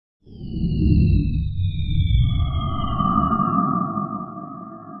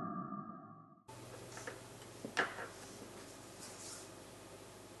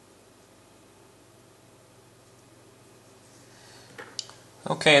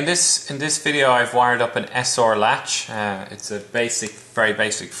Okay, in this video I've wired up an SR latch. It's a very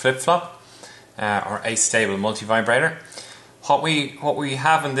basic flip-flop or astable multivibrator. What we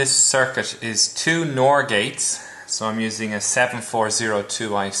have in this circuit is two NOR gates. So I'm using a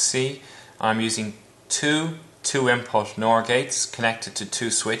 7402 IC. I'm using two input NOR gates connected to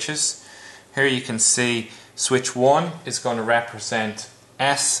two switches. Here you can see switch 1 is going to represent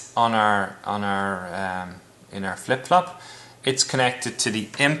S on in our flip-flop. It's connected to the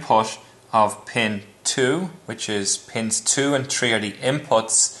input of pin 2, which is pins 2 and 3 are the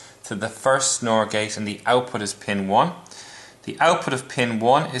inputs to the first NOR gate, and the output is pin 1. The output of pin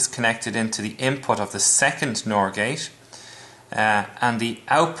 1 is connected into the input of the second NOR gate, and the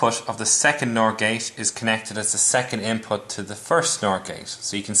output of the second NOR gate is connected as the second input to the first NOR gate.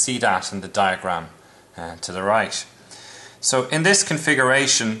 So you can see that in the diagram to the right. So in this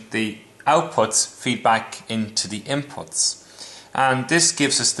configuration, the outputs feed back into the inputs. And this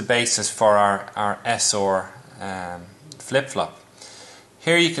gives us the basis for our SR flip-flop.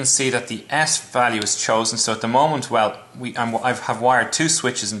 Here you can see that the S value is chosen. So at the moment, I have wired two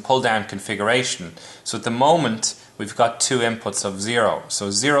switches in pull-down configuration. So at the moment, we've got two inputs of 0.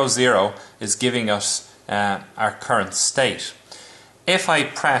 So 0, 0 is giving us our current state. If I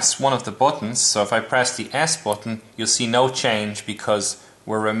press one of the buttons, so if I press the S button, you'll see no change because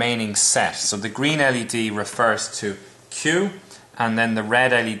we're remaining set. So the green LED refers to Q, and then the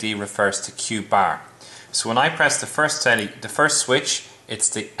red LED refers to Q bar. So when I press the first switch, it's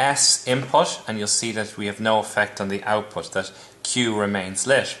the S input, and you'll see that we have no effect on the output, that Q remains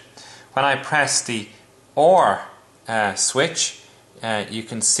lit. When I press the OR switch, you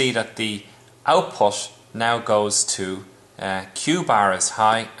can see that the output now goes to Q bar is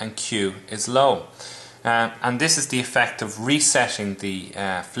high and Q is low. And this is the effect of resetting the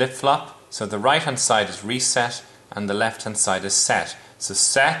flip-flop. So the right hand side is reset and the left hand side is set. So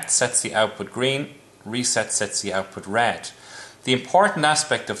set sets the output green, reset sets the output red. The important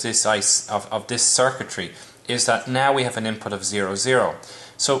aspect of this circuitry is that now we have an input of 0, 0.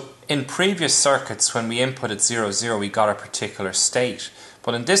 So in previous circuits, when we inputted 0, 0, we got a particular state.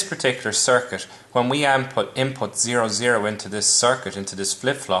 But in this particular circuit, when we input 0, 0 into this circuit, into this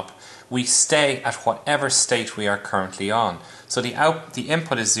flip-flop, we stay at whatever state we are currently on. So the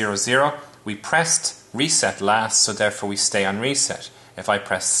input is 0, 0. We pressed reset last, so therefore we stay on reset. If I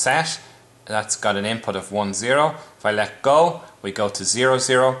press set, that's got an input of 1, 0. If I let go, we go to 0,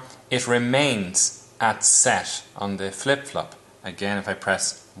 0. It remains at set on the flip-flop. Again, if I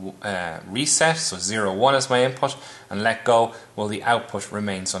press reset, so 0, 1 is my input, and let go, well, the output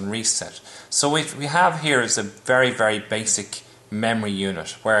remains on reset. So what we have here is a very basic memory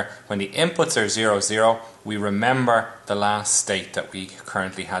unit, where when the inputs are 0, 0, we remember the last state that we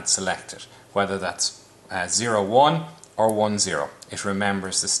currently had selected, whether that's 0, 1 or 1, 0. It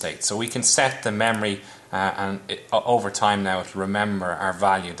remembers the state. So we can set the memory and over time now it will remember our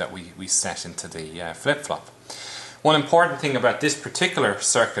value that we set into the flip-flop. One important thing about this particular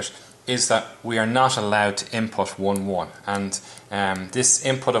circuit is that we are not allowed to input 1, 1, and this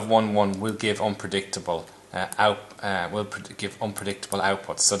input of 1, 1 will give unpredictable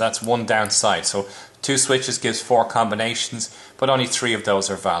outputs. So that's one downside. So two switches gives 4 combinations, but only 3 of those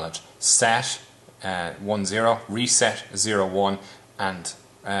are valid. Set 1, 0, reset 0, 1, and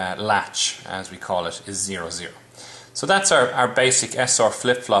latch, as we call it, is 0, 0. So that's our basic SR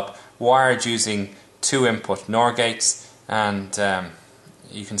flip-flop wired using two input NOR gates, and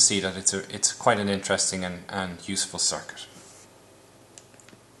you can see that it's quite an interesting and useful circuit.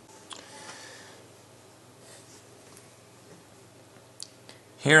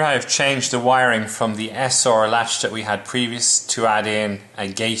 Here I have changed the wiring from the SR latch that we had previous to add in a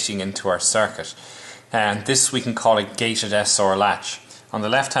gating into our circuit, and this we can call a gated SR latch. On the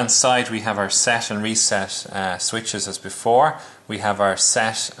left hand side we have our set and reset switches as before. We have our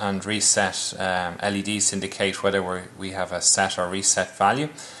set and reset LEDs to indicate whether we have a set or reset value.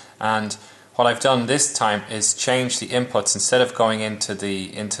 And what I've done this time is change the inputs. Instead of going into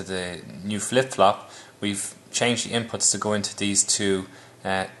the new flip-flop, we've changed the inputs to go into these two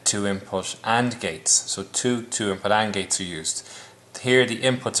input AND gates. So two input AND gates are used. Here the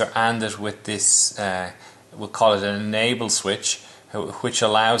inputs are ANDed with this, we'll call it an enable switch, which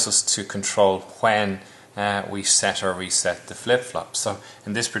allows us to control when we set or reset the flip-flop. So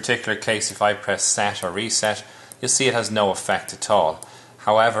in this particular case, if I press set or reset, you'll see it has no effect at all.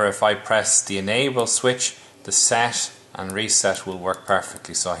 However, if I press the enable switch, the set and reset will work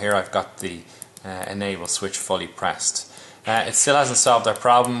perfectly. So here I've got the enable switch fully pressed. It still hasn't solved our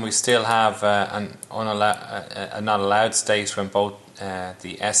problem. We still have a not allowed state when both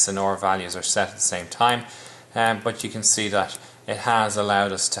the S and OR values are set at the same time. but you can see that it has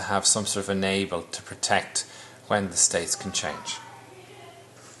allowed us to have some sort of enable to protect when the states can change.